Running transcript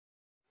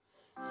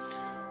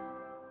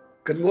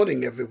Good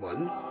morning,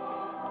 everyone,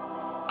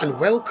 and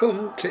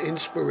welcome to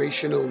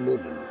Inspirational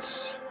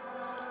Moments.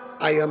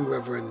 I am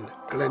Reverend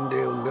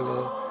Glendale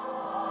Miller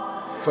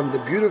from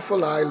the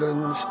beautiful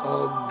islands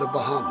of the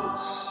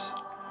Bahamas.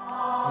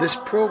 This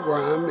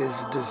program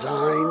is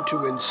designed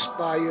to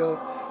inspire,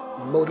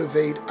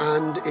 motivate,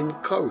 and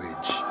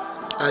encourage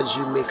as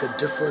you make a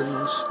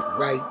difference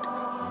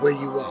right where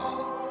you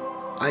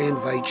are. I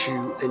invite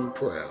you in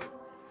prayer.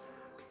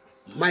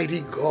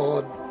 Mighty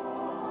God,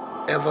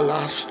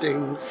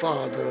 everlasting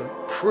Father,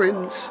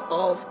 Prince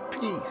of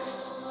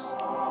Peace,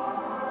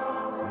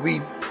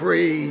 we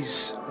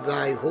praise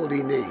thy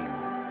holy name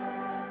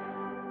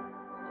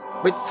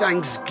with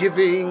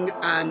thanksgiving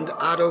and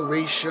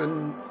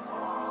adoration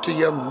to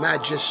your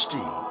majesty.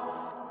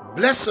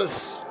 Bless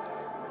us,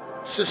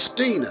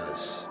 sustain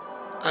us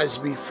as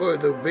we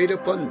further wait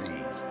upon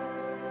thee.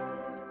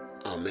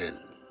 Amen.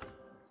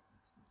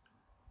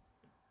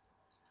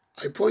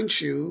 I point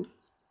you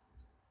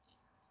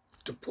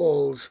to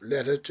Paul's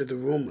letter to the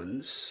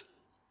Romans,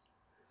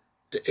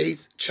 the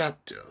 8th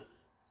chapter,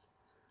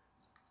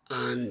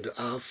 and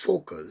our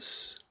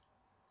focus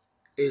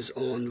is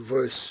on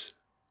verse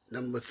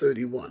number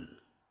 31.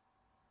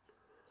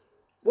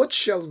 What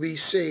shall we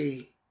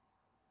say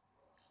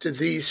to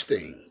these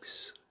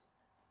things?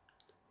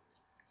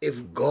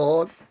 If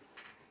God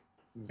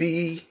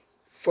be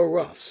for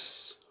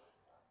us,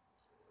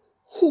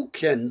 who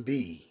can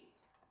be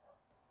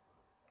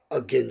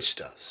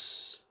against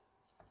us?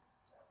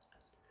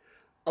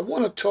 I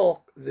want to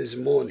talk this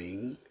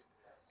morning,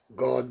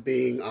 God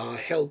being our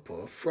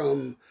helper,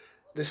 from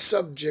the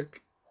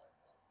subject,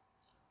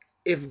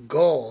 if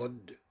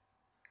God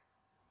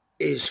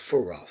is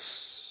for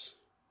us.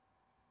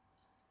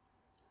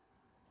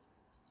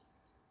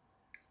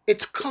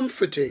 It's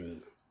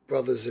comforting,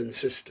 brothers and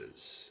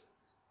sisters,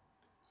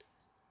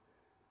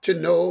 to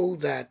know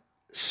that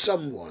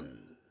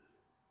someone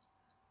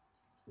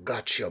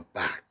got your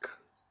back.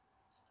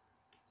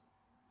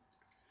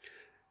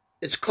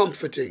 It's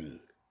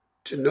comforting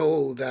to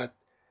know that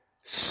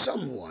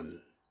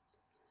someone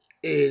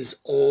is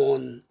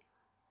on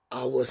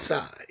our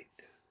side.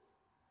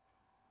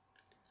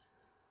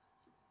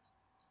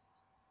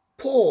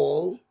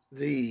 Paul,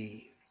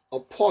 the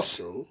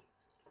apostle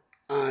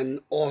and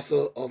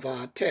author of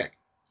our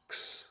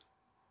text,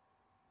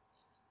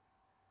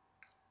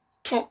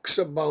 talks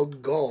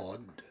about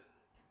God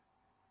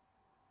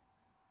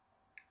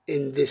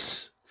in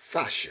this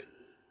fashion.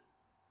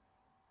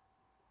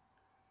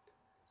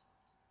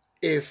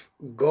 If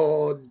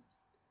God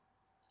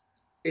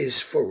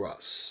is for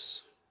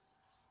us,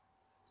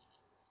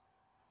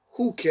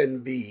 who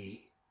can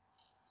be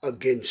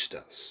against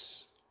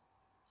us?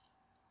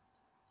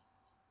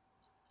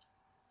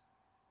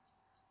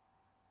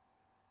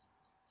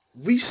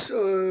 We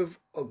serve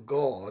a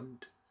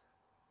God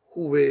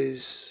who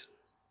is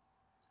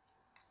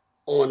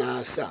on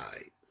our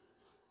side.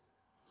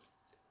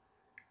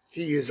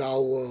 He is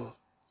our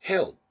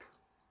help.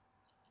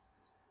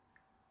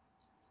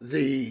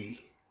 The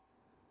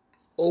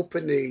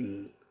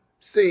opening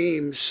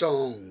theme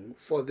song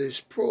for this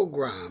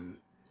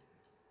program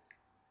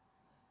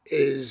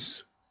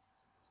is,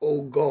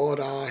 O God,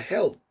 our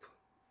help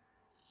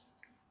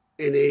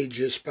in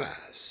ages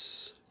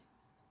past,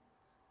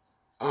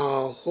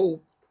 our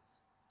hope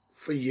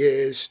for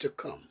years to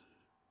come,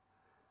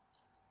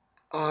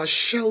 our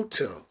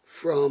shelter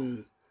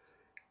from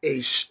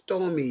a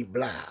stormy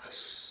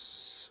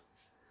blast,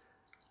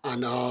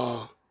 and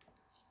our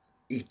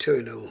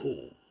eternal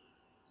home.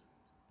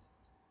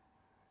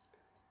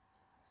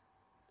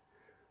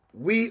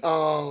 We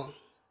are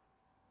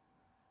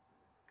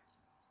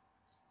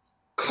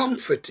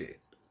comforted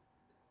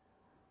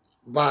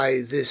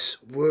by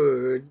this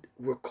word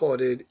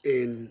recorded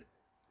in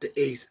the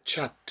 8th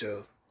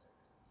chapter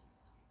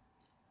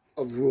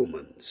of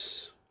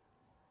Romans.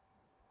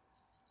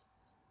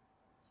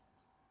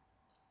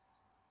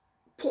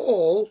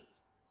 Paul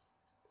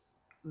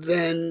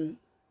then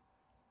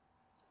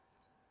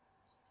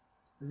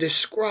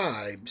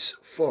describes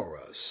for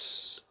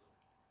us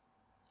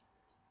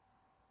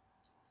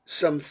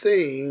some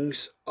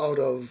things out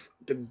of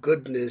the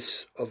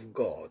goodness of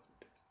God.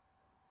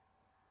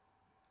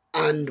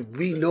 And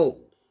we know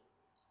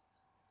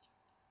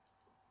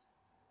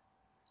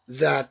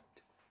that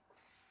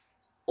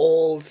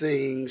all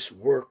things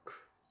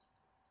work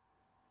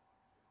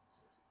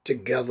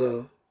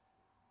together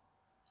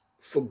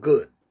for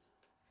good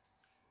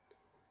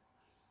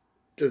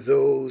to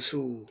those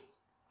who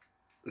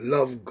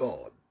love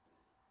God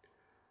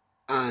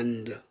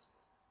and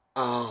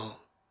are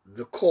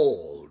the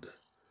called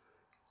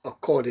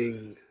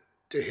according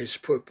to his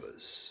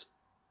purpose.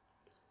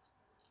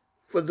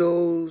 For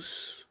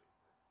those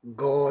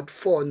God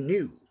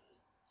foreknew,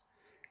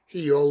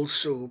 he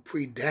also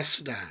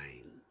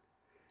predestined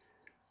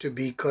to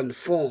be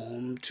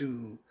conformed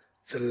to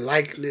the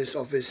likeness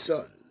of his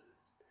Son,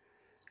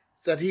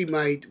 that he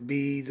might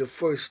be the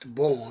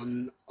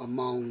firstborn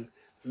among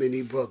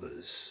many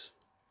brothers.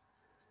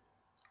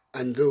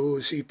 And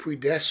those he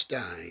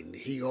predestined,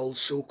 he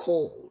also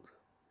called.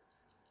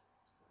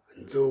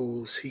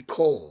 Those he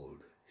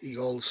called, he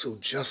also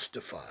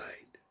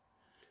justified.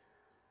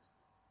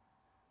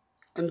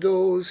 And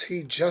those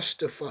he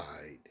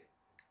justified,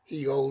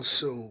 he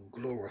also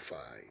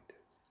glorified.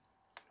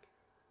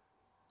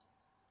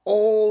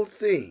 All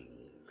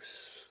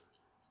things,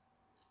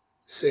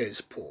 says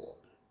Paul.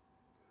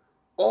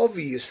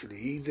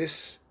 Obviously,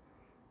 this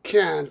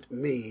can't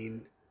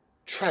mean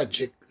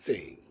tragic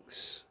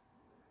things.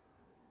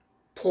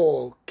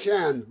 Paul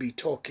can be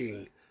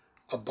talking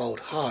about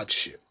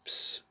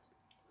hardships,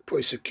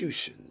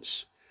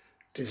 persecutions,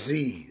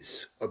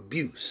 disease,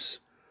 abuse,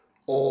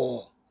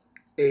 or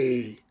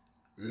a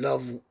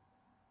loved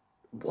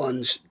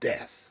one's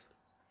death.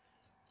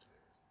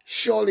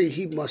 Surely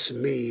he must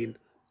mean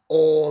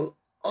all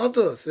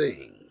other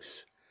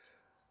things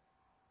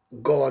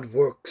God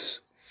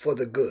works for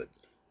the good.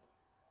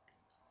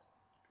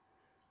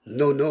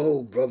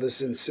 No,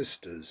 brothers and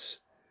sisters.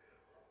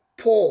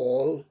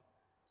 Paul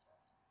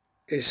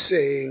is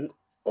saying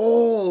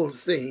all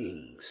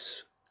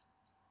things.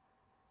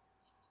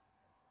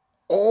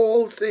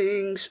 All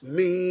things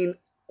mean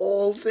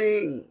all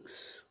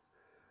things.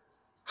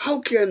 How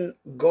can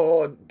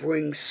God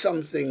bring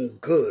something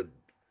good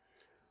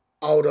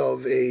out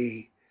of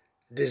a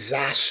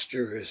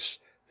disastrous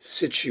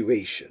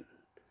situation?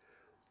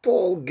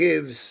 Paul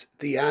gives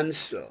the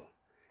answer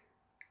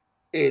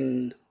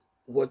in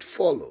what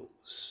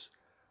follows.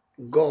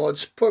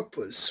 God's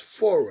purpose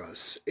for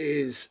us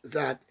is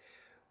that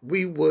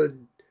we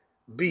would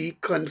be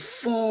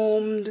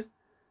conformed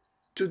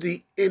to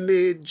the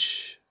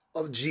image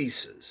of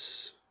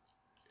Jesus.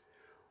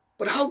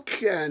 But how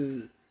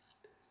can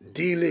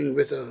dealing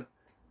with a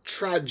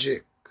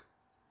tragic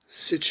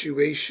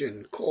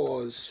situation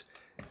cause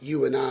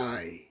you and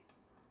I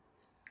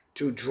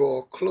to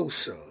draw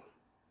closer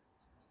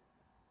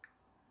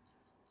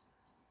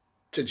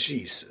to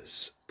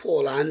Jesus?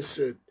 Paul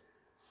answered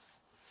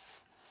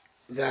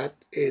that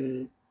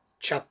in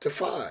chapter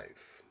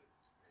 5.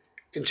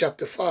 In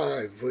chapter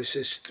 5,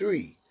 verses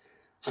 3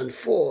 and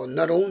 4,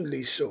 not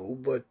only so,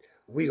 but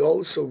we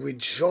also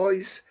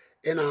rejoice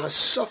in our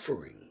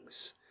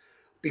sufferings,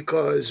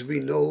 because we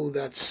know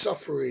that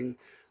suffering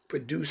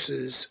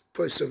produces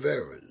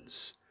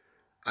perseverance,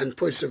 and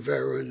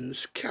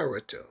perseverance,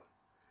 character,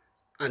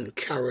 and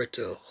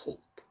character,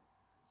 hope.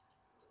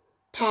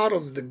 Part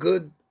of the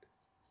good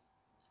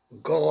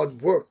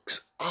God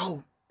works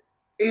out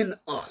in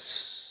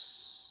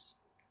us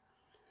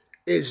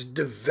is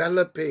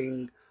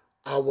developing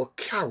our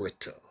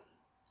character,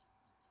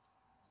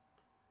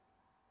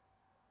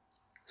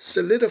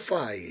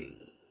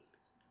 solidifying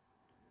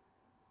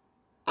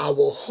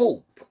our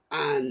hope,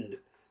 and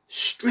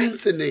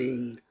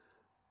strengthening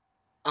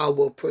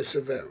our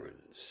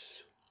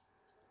perseverance.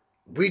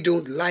 We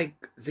don't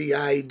like the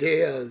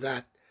idea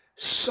that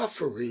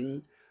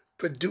suffering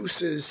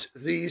produces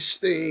these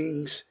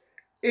things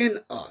in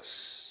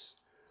us,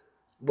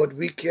 but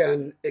we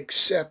can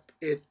accept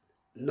it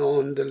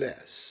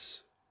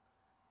nonetheless.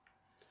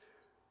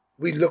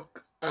 We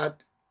look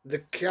at the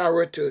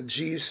character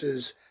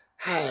Jesus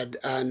had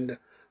and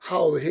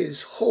how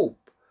his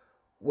hope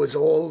was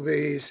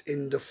always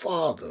in the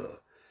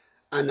Father,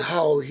 and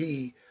how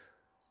he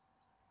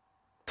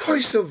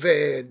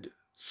persevered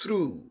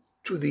through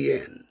to the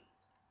end.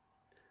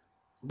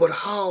 But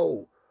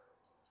how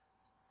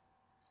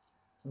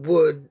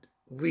would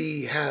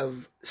we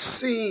have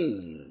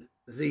seen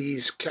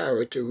these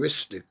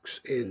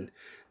characteristics in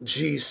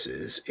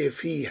Jesus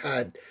if he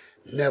had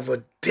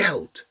never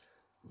dealt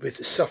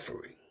with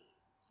suffering?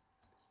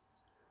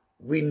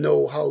 We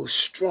know how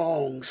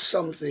strong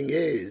something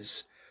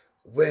is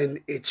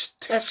when it's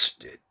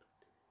tested.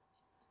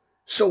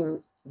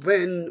 So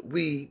when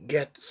we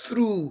get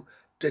through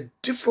the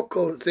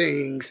difficult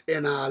things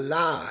in our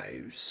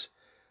lives,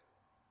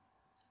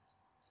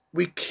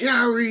 we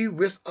carry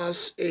with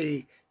us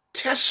a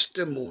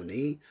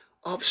testimony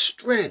of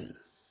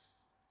strength,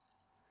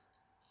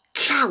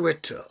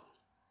 character,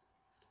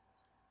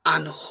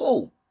 and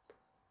hope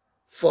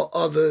for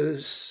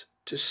others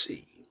to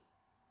see.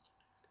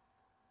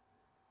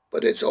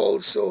 But it's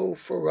also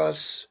for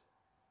us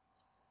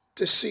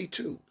to see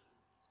too.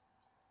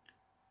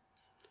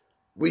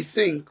 We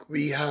think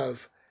we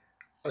have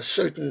a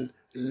certain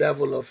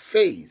level of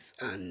faith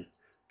and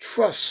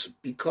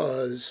trust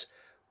because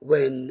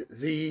when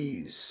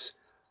these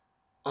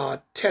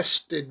are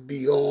tested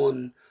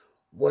beyond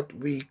what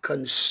we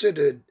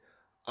considered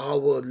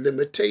our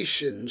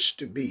limitations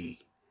to be,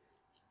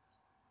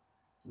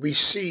 we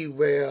see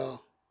where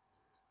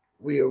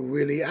we are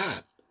really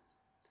at.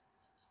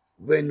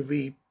 When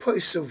we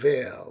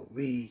persevere,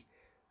 we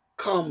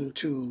come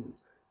to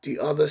the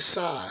other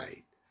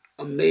side,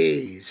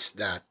 amazed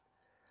that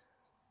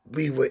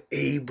we were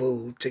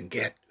able to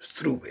get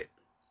through it.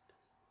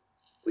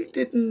 We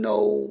didn't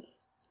know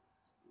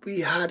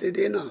we had it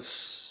in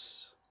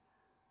us,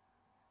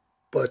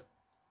 but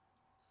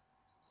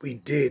we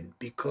did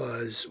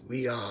because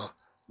we are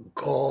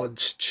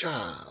God's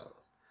child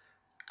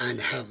and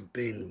have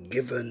been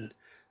given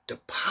the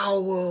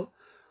power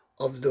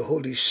of the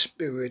Holy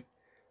Spirit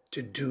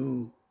to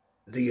do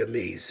the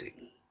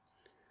amazing.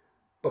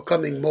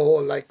 Becoming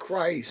more like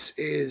Christ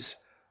is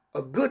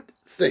a good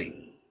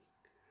thing.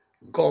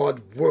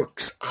 God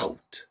works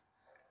out.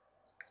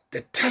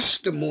 The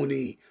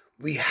testimony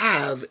we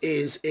have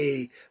is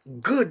a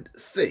good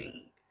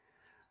thing,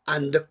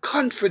 and the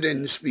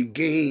confidence we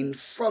gain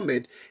from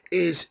it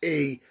is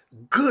a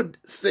good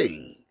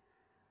thing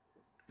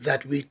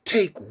that we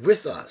take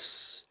with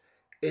us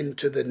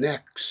into the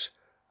next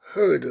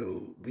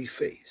hurdle we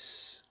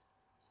face.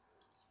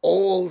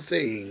 All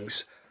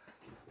things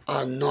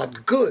are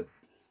not good,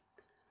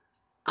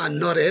 and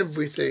not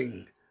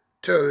everything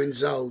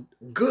turns out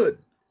good.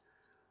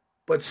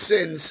 But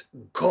since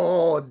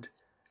God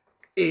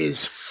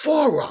is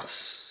for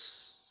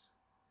us,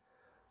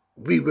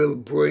 He will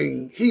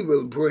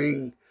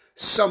bring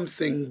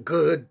something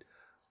good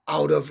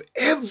out of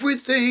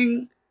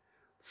everything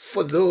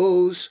for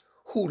those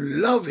who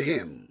love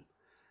Him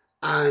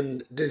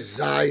and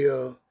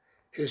desire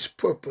His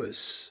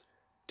purpose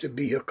to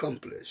be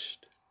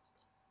accomplished.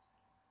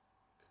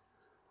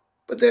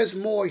 But there's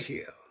more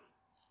here.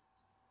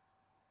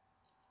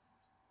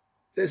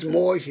 There's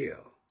more here.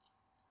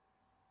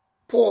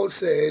 Paul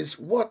says,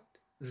 "What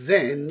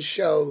then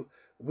shall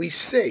we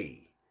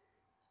say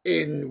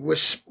in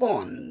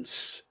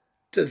response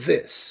to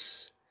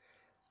this?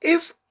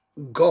 If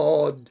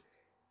God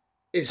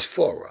is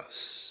for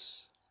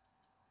us,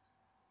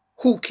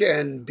 who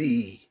can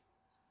be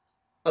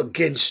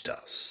against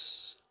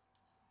us?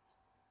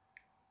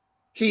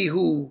 He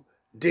who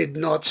did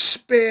not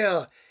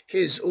spare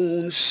his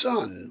own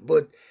son,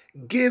 but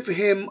give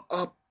him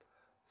up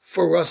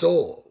for us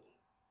all,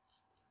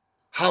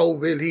 how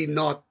will he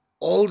not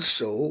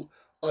also,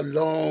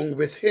 along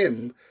with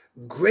him,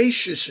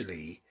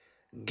 graciously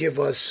give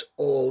us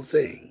all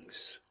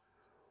things?"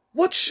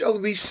 What shall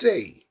we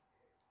say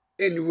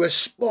in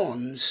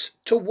response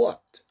to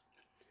what?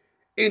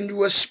 In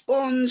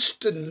response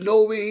to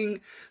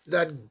knowing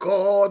that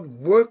God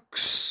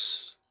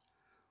works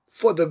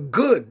for the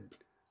good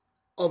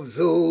of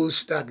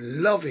those that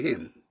love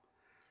Him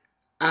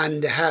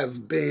and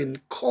have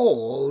been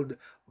called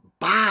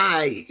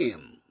by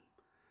Him,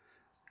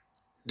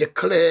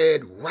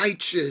 declared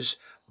righteous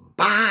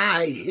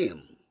by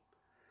Him,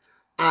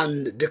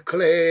 and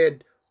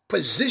declared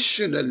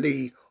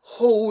positionally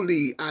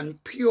holy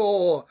and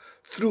pure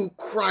through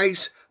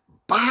Christ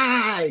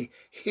by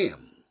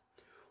Him.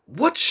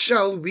 What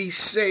shall we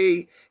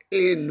say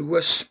in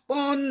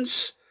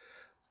response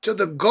to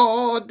the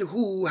God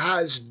who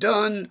has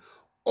done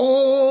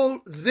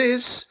all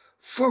this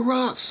for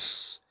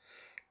us?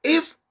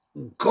 If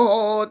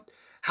God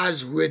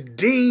has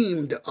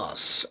redeemed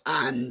us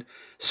and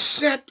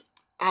set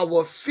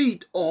our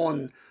feet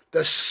on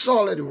the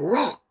solid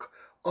rock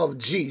of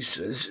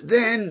Jesus,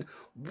 then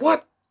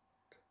what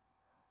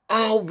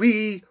are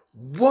we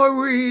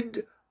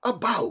worried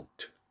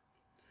about?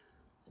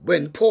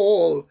 When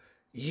Paul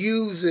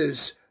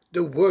uses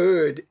the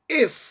word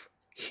 "if"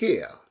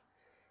 here,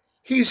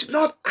 he's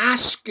not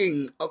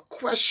asking a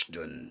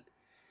question,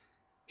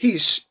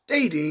 he's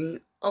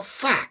stating a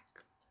fact.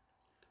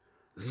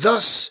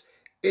 Thus,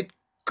 it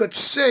could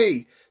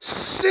say,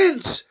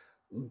 since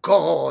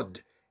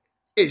God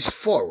is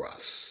for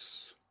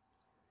us.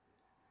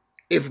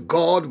 If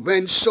God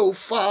went so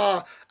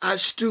far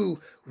as to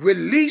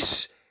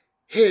release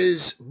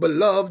His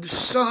beloved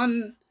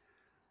Son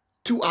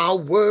to our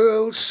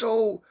world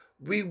so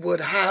we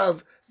would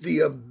have the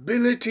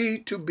ability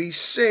to be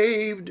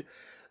saved,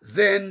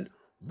 then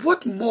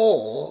what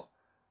more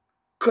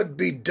could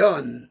be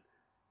done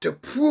to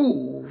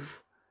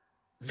prove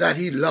that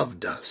He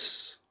loved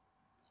us?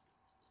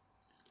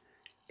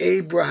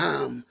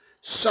 Abraham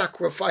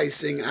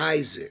sacrificing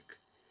Isaac,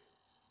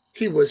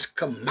 he was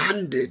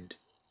commanded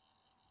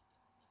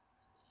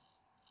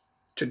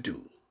to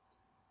do.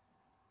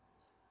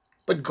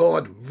 But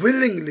God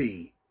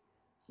willingly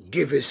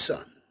gave His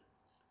Son.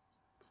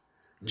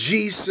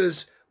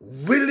 Jesus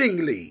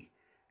willingly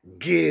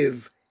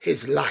gave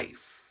His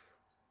life.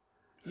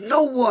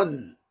 No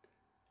one,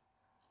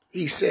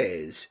 He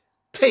says,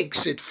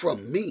 takes it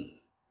from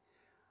me,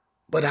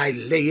 but I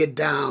lay it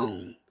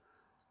down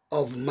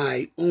of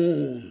my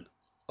own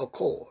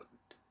accord.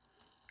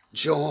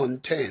 John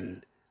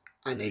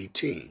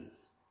 10:18.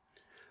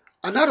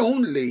 And not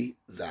only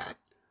that,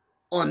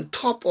 on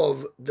top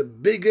of the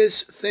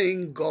biggest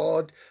thing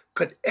God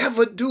could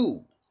ever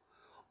do,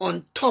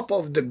 on top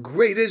of the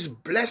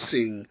greatest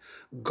blessing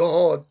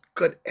God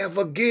could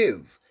ever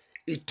give,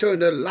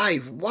 eternal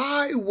life,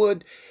 why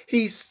would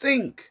we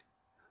think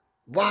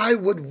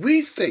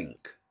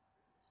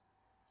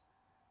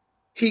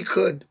He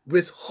could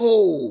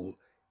withhold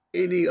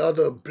any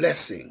other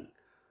blessing,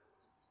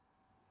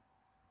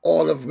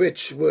 all of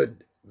which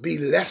would be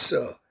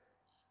lesser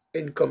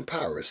in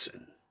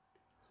comparison?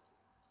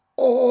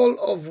 All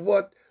of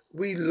what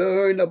we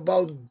learn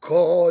about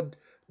God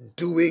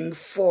doing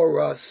for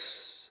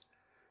us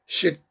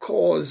should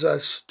cause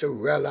us to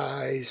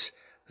realize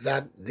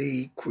that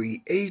the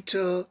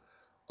Creator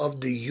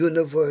of the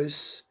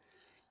universe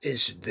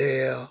is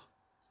there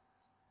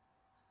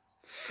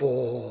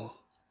for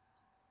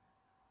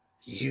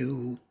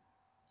you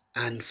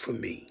and for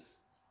me.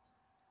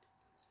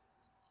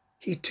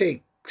 He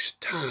takes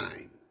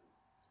time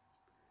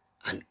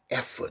and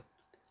effort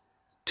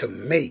to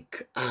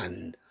make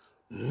and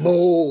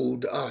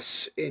mold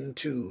us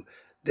into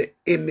the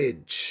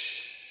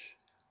image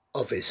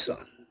of his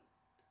Son.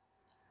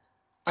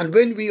 And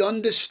when we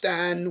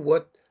understand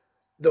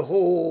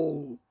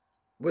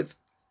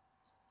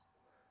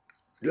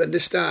you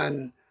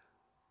understand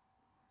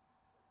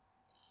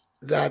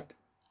that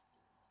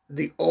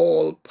the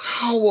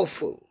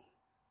all-powerful,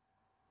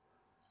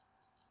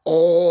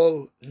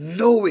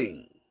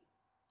 all-knowing,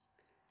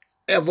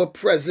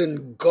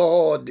 ever-present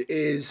God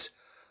is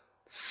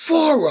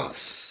for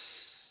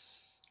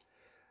us,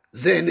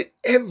 then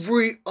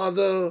every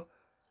other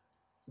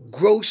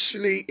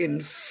grossly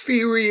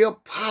inferior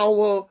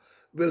power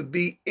will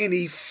be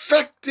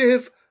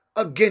ineffective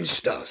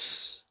against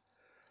us.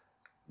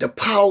 The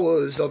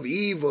powers of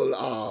evil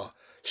are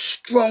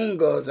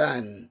stronger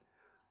than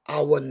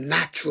our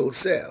natural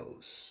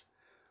selves.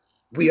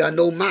 We are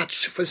no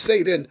match for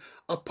Satan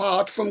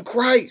apart from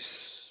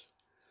Christ.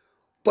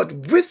 But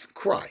with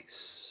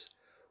Christ,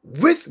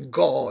 with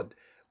God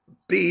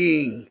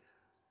being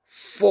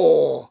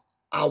for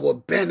our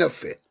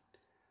benefit,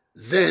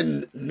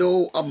 then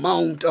no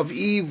amount of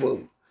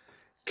evil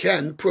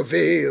can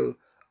prevail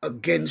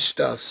against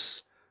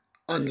us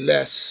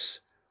unless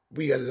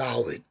we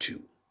allow it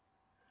to.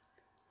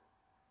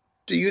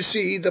 Do you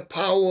see the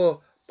power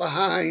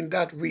behind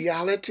that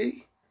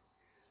reality?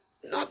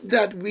 Not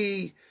that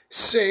we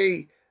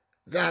say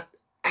that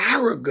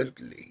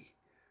arrogantly,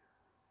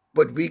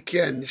 but we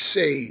can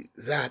say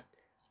that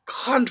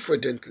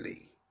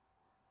confidently.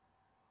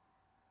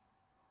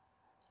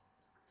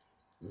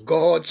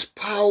 God's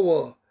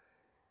power,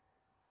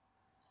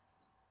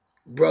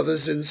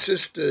 brothers and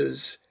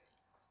sisters,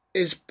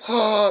 is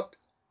part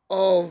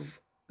of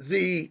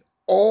the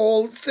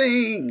all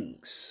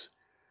things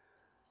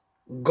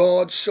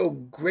God so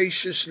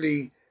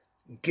graciously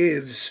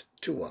gives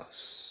to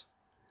us.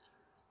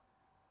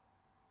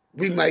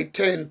 We might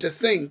tend to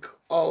think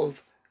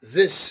of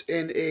this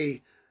in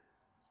a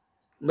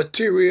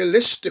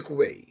materialistic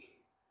way,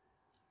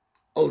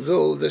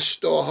 although the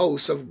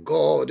storehouse of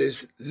God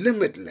is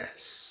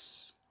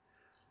limitless.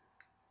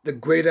 The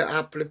greater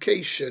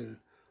application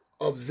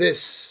of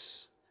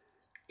this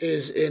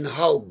is in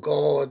how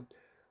God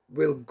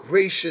will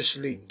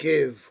graciously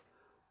give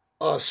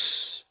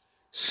us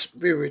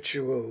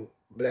spiritual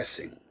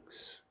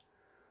blessings.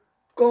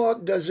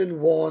 God doesn't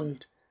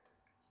want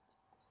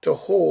to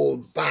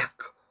hold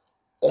back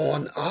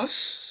on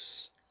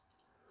us.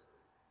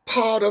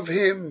 Part of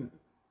him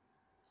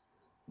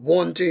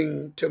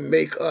wanting to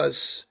make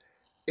us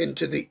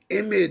into the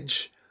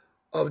image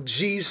of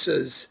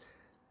Jesus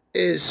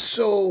is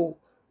so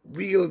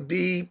we'll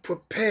be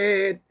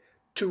prepared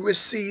to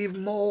receive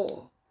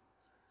more.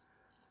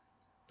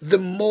 The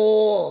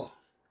more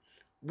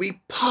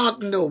we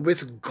partner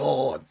with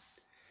God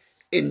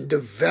in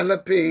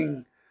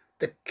developing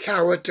the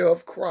character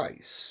of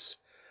Christ,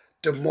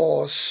 the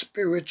more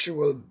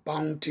spiritual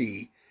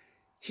bounty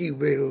he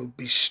will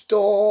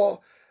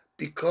bestow,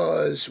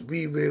 because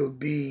we will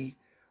be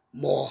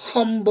more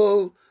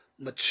humble,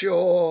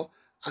 mature,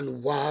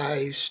 and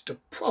wise to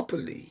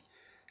properly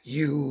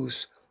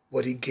use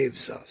what he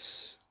gives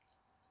us.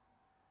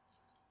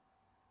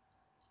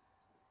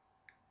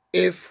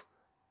 If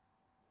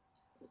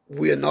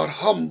we are not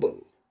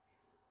humble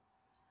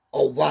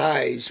or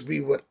wise,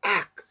 we would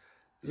act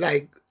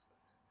like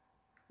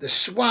the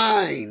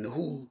swine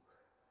who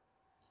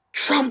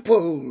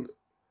trampled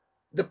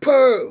the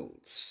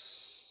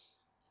pearls.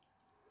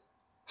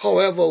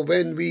 However,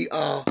 when we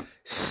are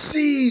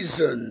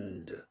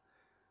seasoned,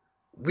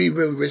 we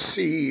will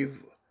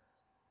receive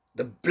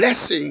the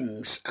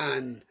blessings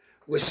and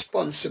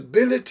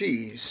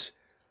responsibilities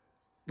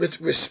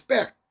with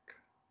respect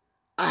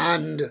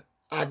and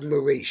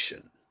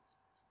admiration.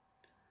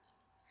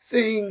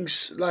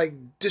 Things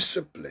like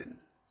discipline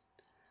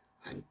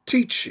and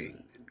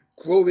teaching, and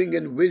growing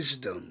in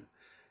wisdom,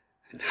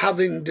 and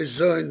having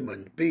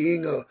discernment,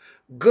 being a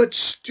good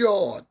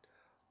steward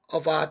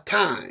of our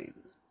time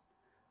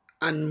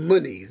and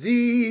money.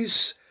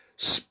 These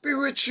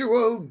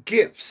spiritual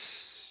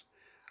gifts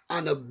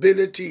and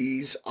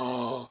abilities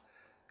are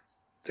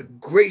the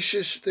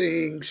gracious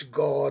things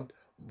God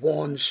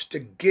wants to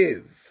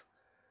give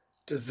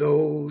to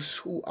those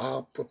who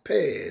are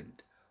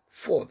prepared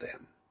for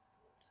them.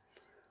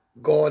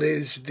 God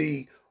is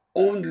the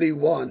only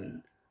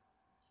one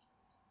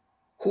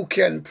who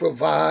can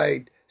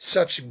provide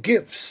such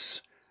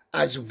gifts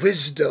as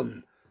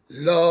wisdom,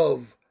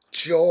 love,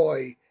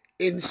 joy,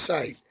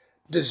 insight,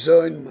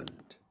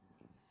 discernment.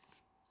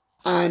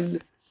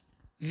 And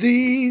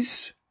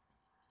these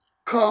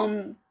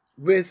come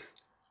with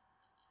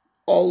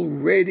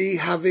already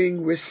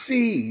having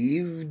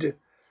received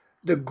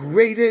the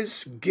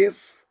greatest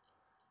gift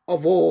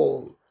of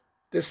all,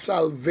 the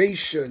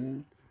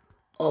salvation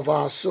of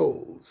our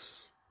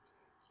souls.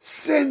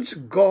 Since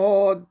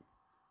God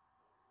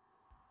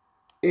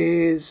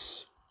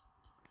is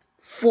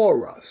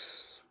for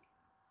us,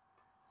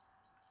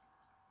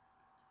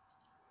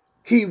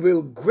 He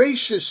will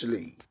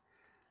graciously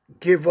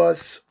give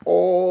us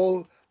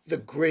all the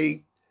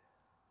great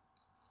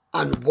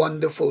and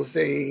wonderful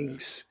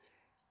things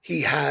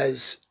he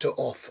has to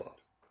offer.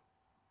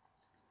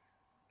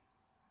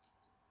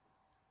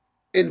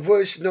 In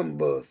verse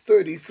number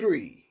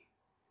 33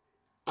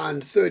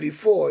 and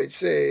 34, it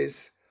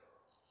says,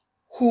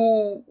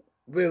 Who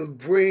can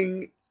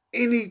bring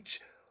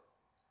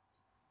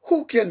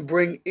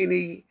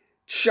any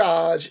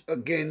charge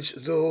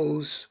against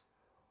those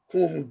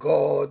whom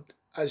God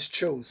has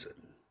chosen?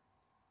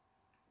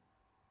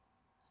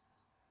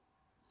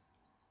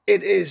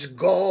 It is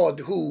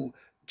God who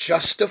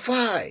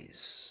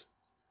justifies.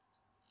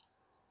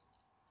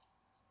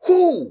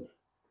 Who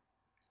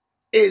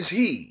is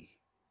he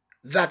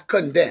that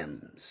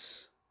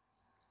condemns?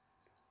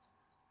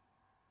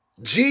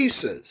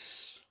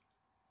 Jesus,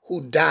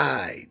 who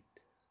died.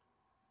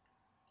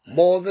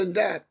 More than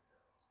that,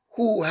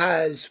 who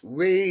has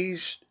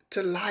raised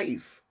to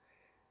life,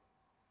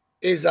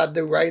 is at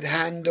the right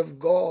hand of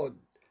God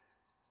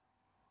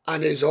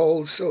and is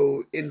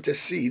also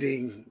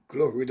interceding,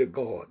 glory to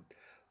God,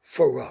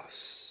 for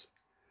us.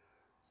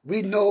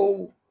 We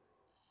know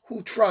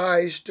who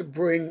tries to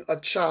bring a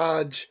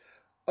charge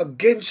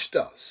against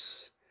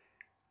us.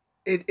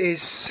 It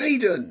is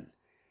Satan.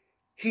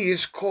 He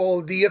is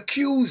called the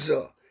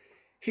accuser.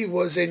 He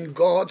was in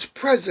God's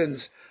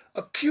presence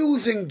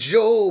accusing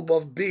Job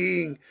of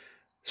being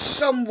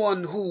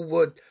someone who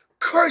would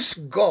curse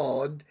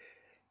God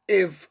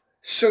if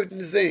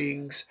certain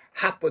things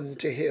happened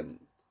to him.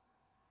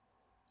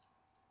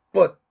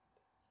 But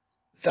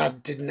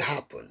that didn't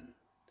happen.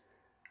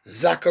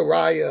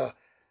 Zechariah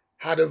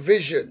had a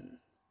vision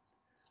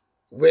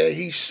where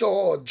he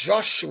saw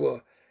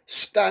Joshua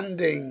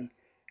standing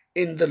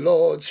in the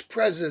Lord's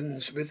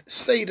presence with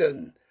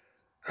Satan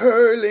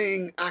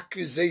hurling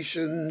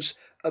accusations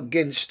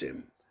against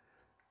him.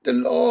 The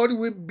Lord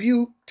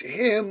rebuked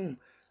him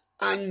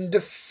and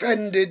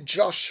defended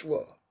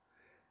Joshua.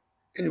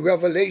 In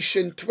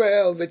Revelation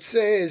 12, it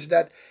says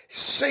that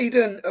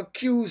Satan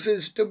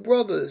accuses the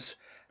brothers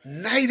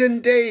night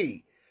and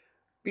day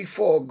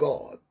before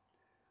God,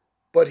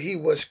 but he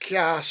was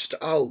cast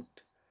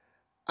out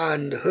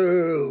and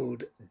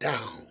hurled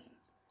down.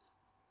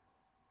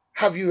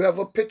 Have you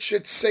ever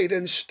pictured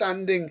Satan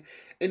standing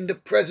in the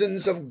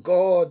presence of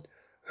God,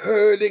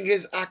 hurling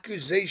his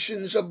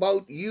accusations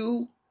about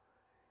you?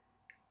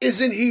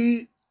 Isn't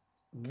he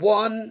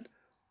one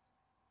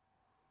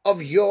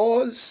of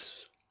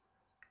yours?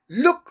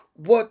 Look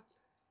what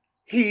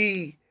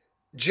he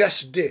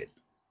just did.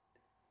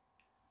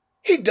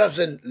 He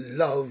doesn't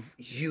love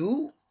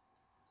you.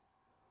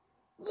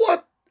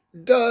 What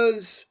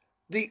does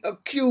the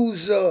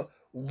accuser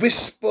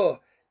whisper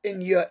in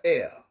your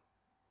ear?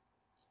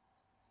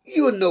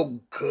 You're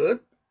no good.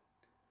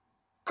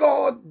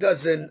 God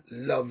doesn't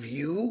love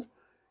you.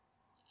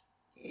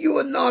 You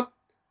are not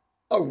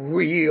a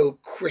real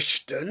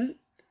Christian.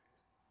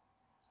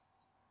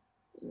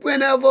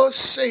 Whenever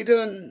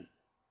Satan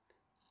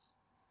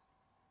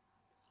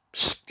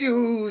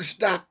spews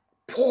that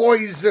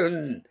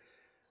poison,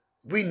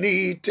 we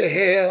need to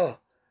hear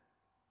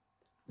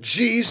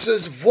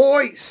Jesus'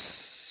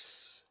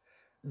 voice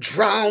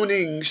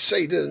drowning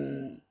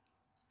Satan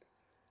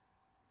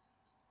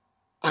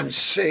and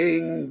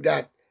saying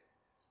that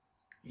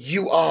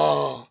you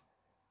are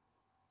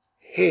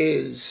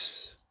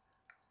his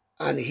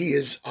and he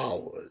is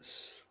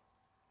ours.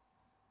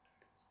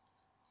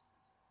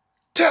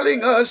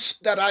 Telling us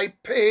that I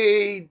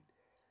paid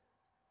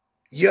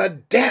your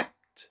debt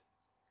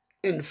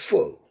in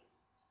full.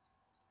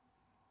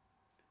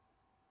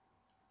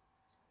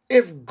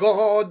 If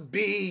God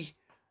be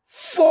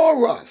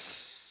for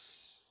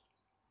us,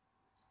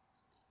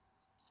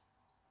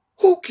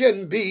 who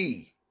can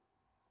be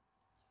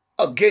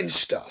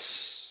against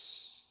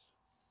us?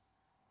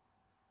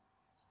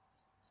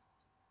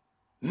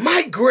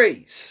 My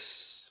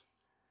grace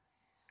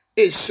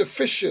is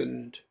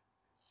sufficient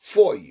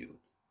for you,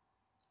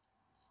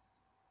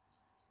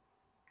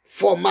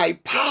 for my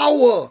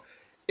power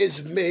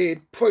is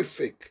made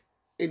perfect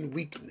in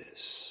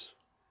weakness.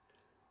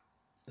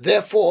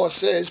 Therefore,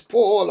 says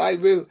Paul, I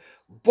will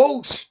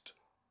boast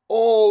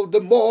all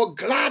the more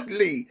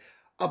gladly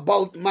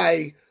about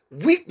my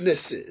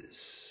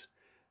weaknesses,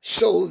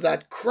 so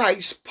that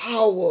Christ's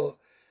power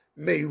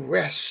may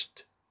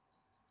rest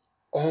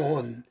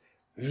on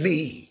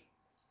me.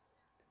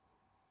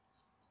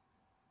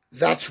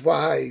 That's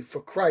why,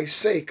 for Christ's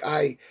sake,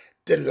 I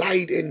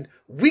delight in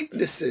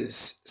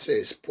weaknesses,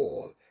 says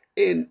Paul,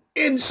 in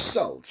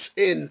insults,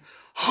 in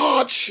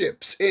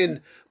hardships,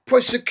 in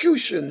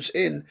persecutions,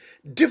 in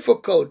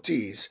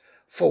difficulties.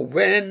 For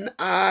when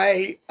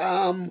I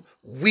am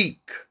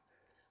weak,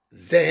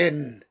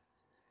 then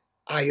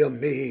I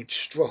am made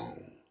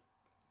strong.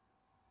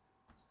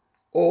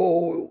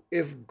 Oh,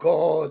 if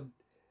God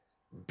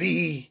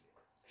be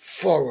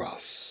for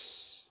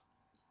us,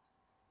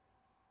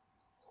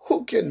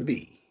 who can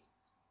be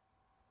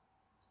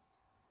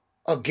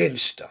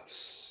against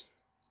us?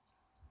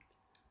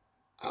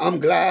 I'm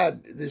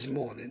glad this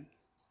morning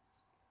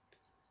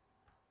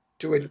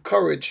to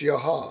encourage your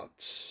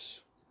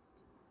hearts.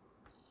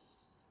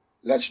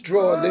 Let's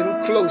draw a little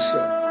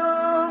closer.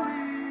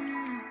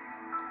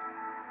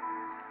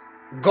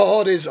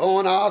 God is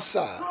on our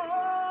side.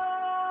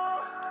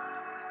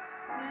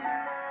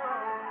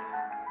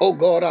 Oh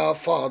God, our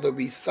Father,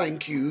 we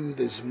thank you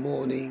this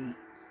morning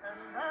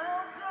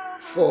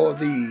for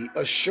the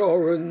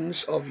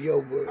assurance of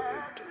your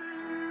word.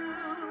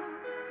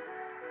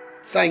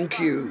 Thank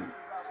you.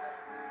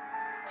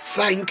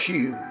 Thank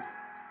you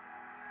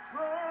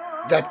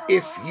that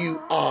if you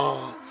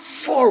are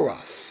for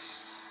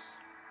us,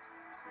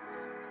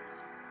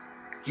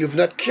 you've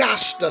not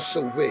cast us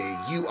away.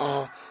 You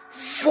are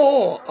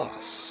for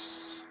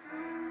us.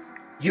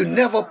 You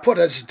never put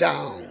us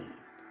down.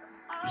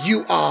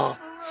 You are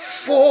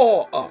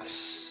for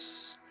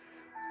us.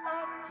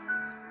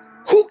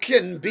 Who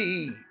can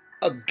be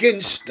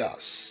against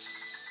us?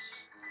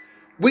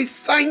 We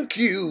thank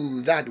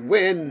you that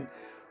when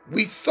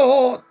we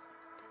thought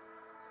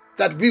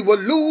that we were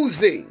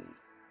losing,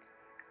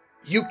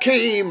 you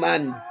came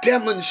and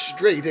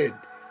demonstrated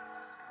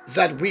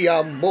that we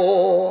are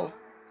more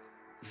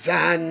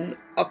than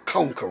a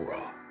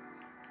conqueror.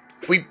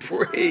 We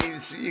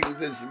praise you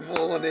this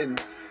morning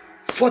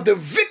for the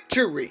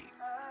victory.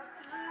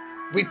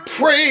 We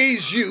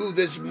praise you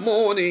this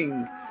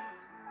morning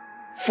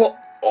for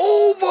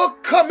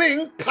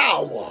overcoming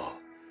power.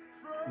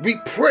 We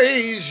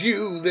praise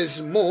you this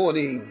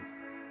morning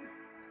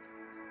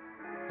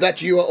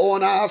that you are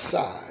on our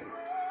side.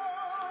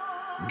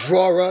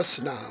 Draw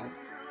us now,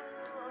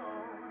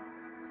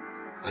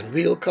 and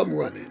we'll come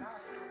running.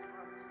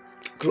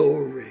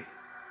 Glory.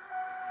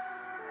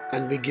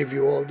 And we give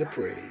you all the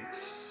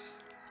praise.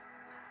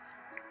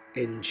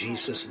 In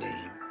Jesus'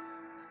 name,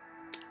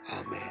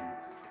 amen.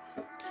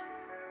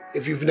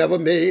 If you've never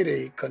made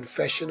a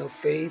confession of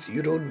faith,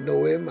 you don't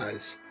know him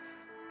as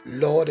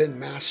Lord and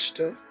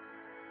Master,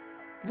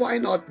 why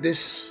not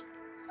this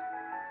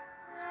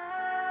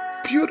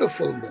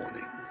beautiful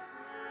morning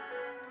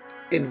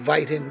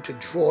invite him to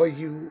draw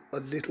you a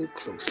little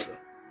closer?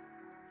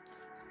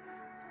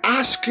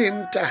 Ask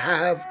him to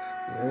have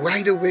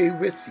right away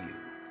with you.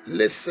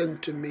 Listen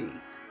to me.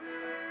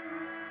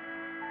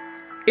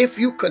 If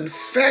you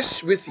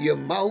confess with your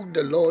mouth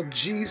the Lord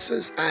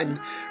Jesus and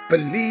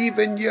believe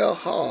in your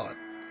heart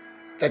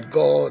that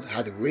God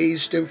hath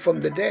raised him from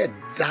the dead,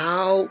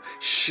 thou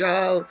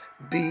shalt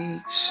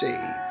be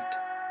saved.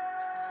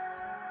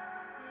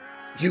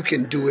 You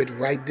can do it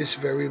right this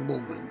very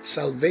moment.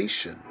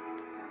 Salvation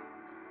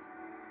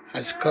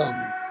has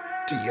come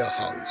to your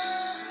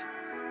house.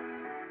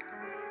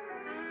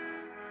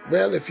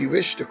 Well, if you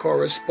wish to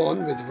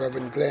correspond with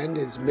Reverend Glenn,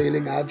 his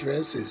mailing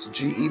address is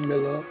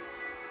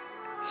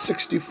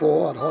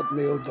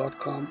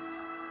gemiller64@hotmail.com,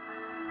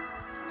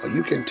 or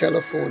you can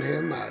telephone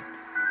him at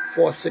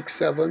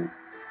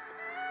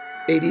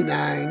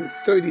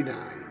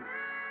 467-8939.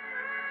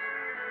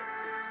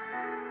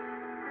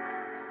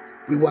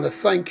 We want to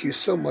thank you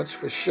so much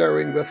for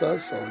sharing with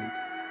us on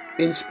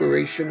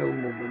Inspirational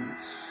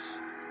Moments.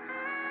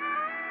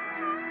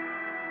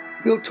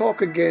 We'll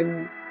talk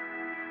again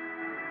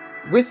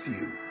with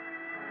you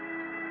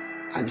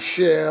and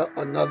share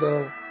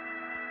another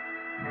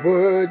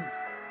word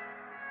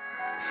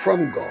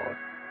from God.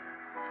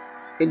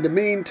 In the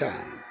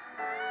meantime,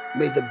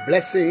 may the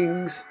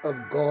blessings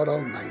of God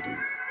Almighty,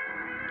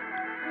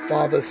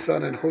 Father,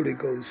 Son, and Holy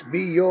Ghost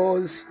be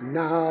yours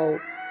now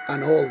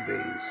and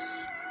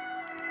always.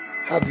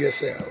 Have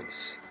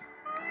yourselves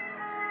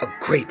a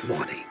great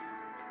morning.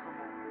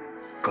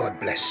 God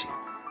bless you.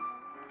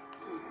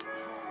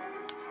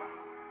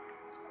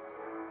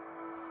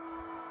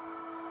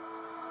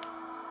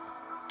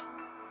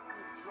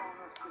 Drawn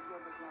us together.